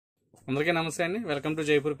అందరికీ నమస్తే అండి. వెల్కమ్ టు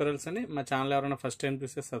జైపూర్ పెరల్స్ అండి. మా ఛానల్ ఎవరైనా ఫస్ట్ టైం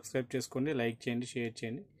చూస్తే సబ్స్క్రైబ్ చేసుకోండి, లైక్ చేయండి, షేర్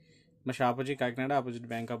చేయండి. మా షాప్ వచ్చి Kakinada opposite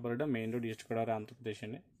bank of Baroda, main road, east Godavari, Andhra Pradesh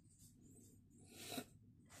అండి.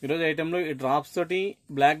 ఈరోజు ఐటెంలో ఈ డ్రాప్స్ తోటి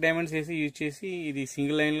బ్లాక్ డైమండ్స్ వేసి యూజ్ చేసి ఇది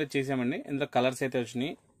సింగిల్ లైన్లో చేసామండి. ఇందులో కలర్స్ అయితే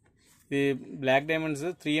వచ్చినాయి. ఇది బ్లాక్ డైమండ్స్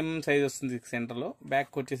 3mm సైజ్ వస్తుంది సెంటర్లో,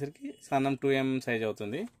 బ్యాక్ వచ్చేసరికి సన్నం 2mm సైజ్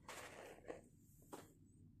అవుతుంది.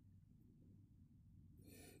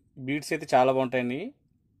 బీడ్స్ అయితే చాలా బాగుంటాయండి.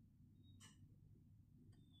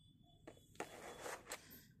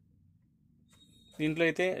 దీంట్లో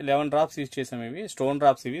అయితే 11 డ్రాప్స్ యూజ్ చేసాం. ఇవి స్టోన్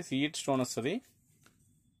డ్రాప్స్, ఇవి సీడ్ స్టోన్ వస్తుంది.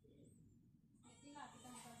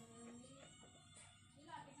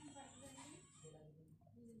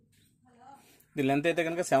 ఇది లెంత్ అయితే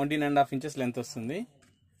కనుక 17.5 ఇంచెస్ లెంత్ వస్తుంది.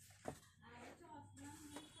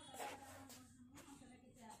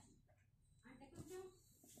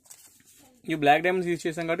 ఈ బ్లాక్ డైమండ్స్ యూజ్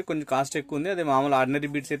చేసాం కాబట్టి కొంచెం కాస్ట్ ఎక్కువ ఉంది. అదే మామూలు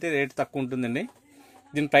ఆర్డినరీ బీడ్స్ అయితే రేట్ తక్కువ ఉంటుందండి.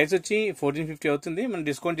 దీని ప్రైస్ వచ్చి 1450 అవుతుంది. మనం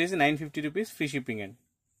డిస్కౌంట్ చేసి 950 రూపీస్ ఫ్రీ షిప్పింగ్ అండి.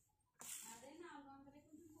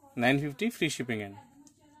 950 ఫ్రీ షిప్పింగ్ అండి.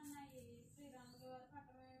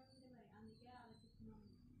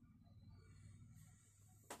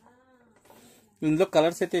 ఇందులో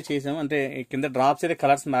కలర్స్ అయితే చేసాం, అంటే కింద డ్రాప్స్ అయితే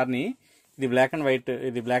కలర్స్ మారినాయి. ఇది బ్లాక్ అండ్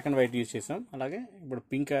వైట్ యూజ్ చేసాం. అలాగే ఇప్పుడు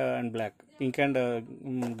pink and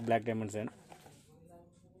black diamonds and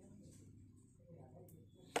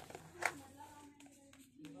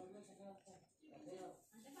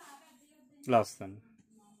ఇలా వస్తుంది.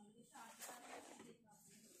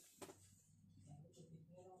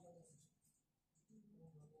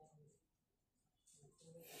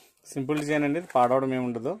 సింపుల్ డిజైన్ అండి, పాడవడం ఏమి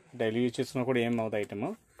ఉండదు. డైలీ యూజ్ చేసుకున్నా కూడా ఏం అవుతుంది ఐటమ్.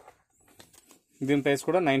 దీని ప్రైస్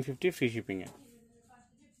కూడా 950 ఫ్రీ షిప్పింగ్.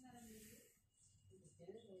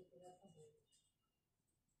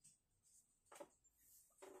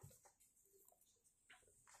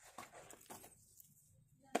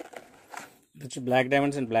 వచ్చి black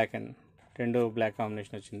diamonds and black and రెండు బ్లాక్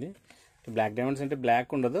కాంబినేషన్ వచ్చింది. బ్లాక్ డైమండ్స్ అంటే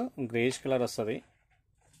బ్లాక్ ఉండదు, గ్రేష్ కలర్ వస్తుంది.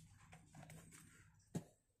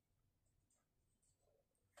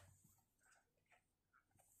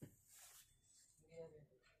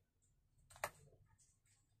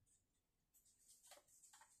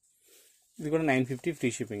 ఇది కూడా 950 ఫ్రీ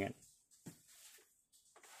షిప్పింగ్ అండి.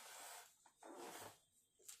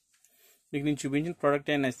 మీకు నేను చూపించిన ప్రోడక్ట్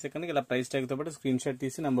అయినా నచ్చితే కనుక ఇలా ప్రైస్ ట్యాగ్తో పాటు స్క్రీన్ షాట్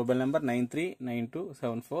తీసి నా మొబైల్ నెంబర్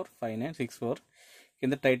 9392745964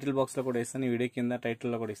 కింద టైటిల్ బాక్స్లో కూడా ఇస్తాను. ఈ వీడియో కింద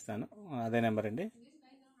టైటిల్లో కూడా ఇస్తాను, అదే నెంబర్ అండి.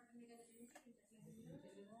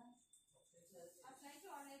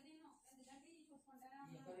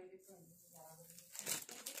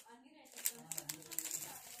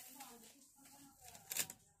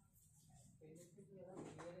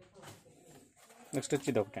 నెక్స్ట్ వచ్చి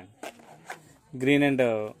ఇది ఒకటి గ్రీన్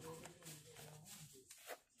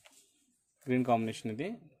కాంబినేషన్. ఇది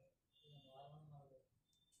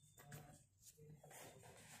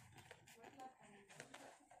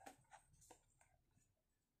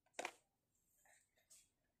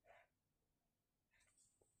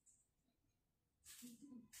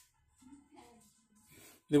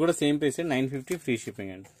కూడా సేమ్ ప్రైస్ 950 ఫ్రీ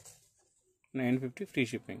షిప్పింగ్ అండి. 950 ఫ్రీ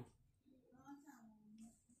షిప్పింగ్.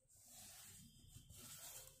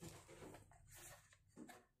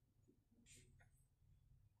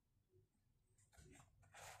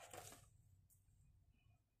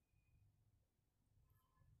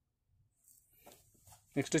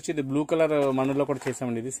 నెక్స్ట్ వచ్చి ఇది బ్లూ కలర్ మనులో కూడా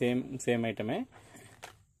చేసామండి. ఇది సేమ్ ఐటమే.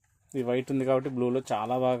 ఇది వైట్ ఉంది కాబట్టి బ్లూలో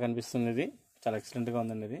చాలా బాగా కనిపిస్తుంది. ఇది చాలా ఎక్సలెంట్గా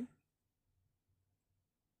ఉందండి.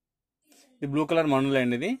 ఇది బ్లూ కలర్ మనులో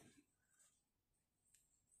అండి. ఇది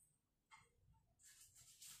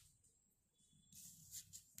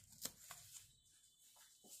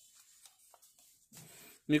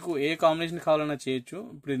మీకు ఏ కాంబినేషన్ కావాలన్నా చేయొచ్చు.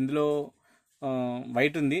 ఇప్పుడు ఇందులో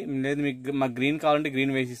వైట్ ఉంది, లేదు మీకు మాకు గ్రీన్ కావాలంటే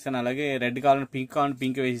గ్రీన్ వేసిస్తాను, అలాగే రెడ్ కావాలంటే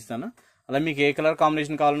పింక్ వేసిస్తాను. అలా మీకు ఏ కలర్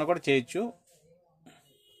కాంబినేషన్ కావాలన్నా కూడా చేయొచ్చు.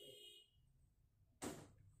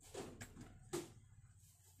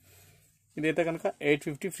 ఇదైతే కనుక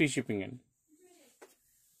 850 ఫ్రీ షిప్పింగ్ అండి.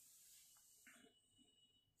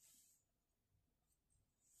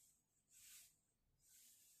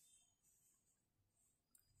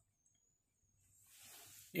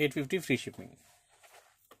 $850 ఫ్రీ షిప్పింగ్.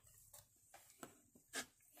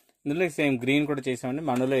 ఇందులో సేమ్ గ్రీన్ కూడా చేసామండి.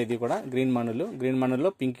 మనులో ఇది కూడా గ్రీన్ మనులో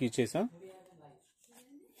పింక్ యూజ్ చేసాం.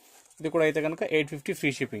 ఇది కూడా అయితే కనుక 850 ఫ్రీ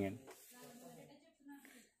షిప్పింగ్ అండి.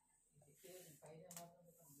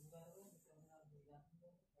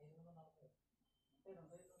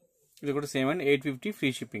 ఇది కూడా సేమ్ అండి, 850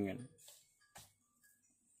 ఫ్రీ షిప్పింగ్ అండి.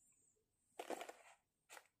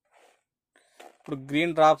 ఇప్పుడు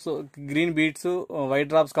green drops, green beats, white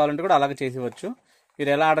drops కావాలంటే కూడా అలాగే చేసి ఇవ్వచ్చు. మీరు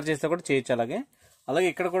ఎలా ఆర్డర్ చేస్తే కూడా చేయొచ్చు. అలాగే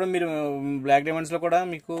ఇక్కడ కూడా మీరు బ్లాక్ డైమండ్స్లో కూడా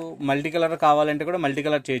మీకు మల్టీ కలర్ కావాలంటే కూడా మల్టీ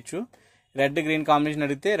కలర్ చేయొచ్చు. రెడ్ గ్రీన్ కాంబినేషన్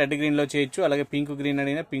అడిగితే రెడ్ గ్రీన్లో చేయొచ్చు. అలాగే పింక్ గ్రీన్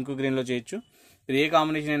అడిగినా పింక్ గ్రీన్లో చేయొచ్చు. మీరు ఏ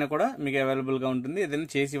కాంబినేషన్ అయినా కూడా మీకు అవైలబుల్గా ఉంటుంది. ఏదైనా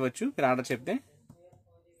చేసి ఇవ్వచ్చు మీరు ఆర్డర్ చెప్తే.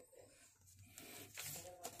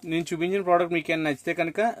 నేను చూపించిన ప్రోడక్ట్ మీకు ఏమైనా నచ్చితే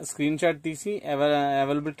కనుక స్క్రీన్ షాట్ తీసి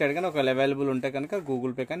అవైలబిలిటీ అడిగాను. ఒకవేళ అవైలబుల్ ఉంటే కనుక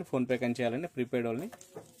గూగుల్ పే కానీ ఫోన్పే కానీ చేయాలండి ప్రీపెయిడ్ వాళ్ళని.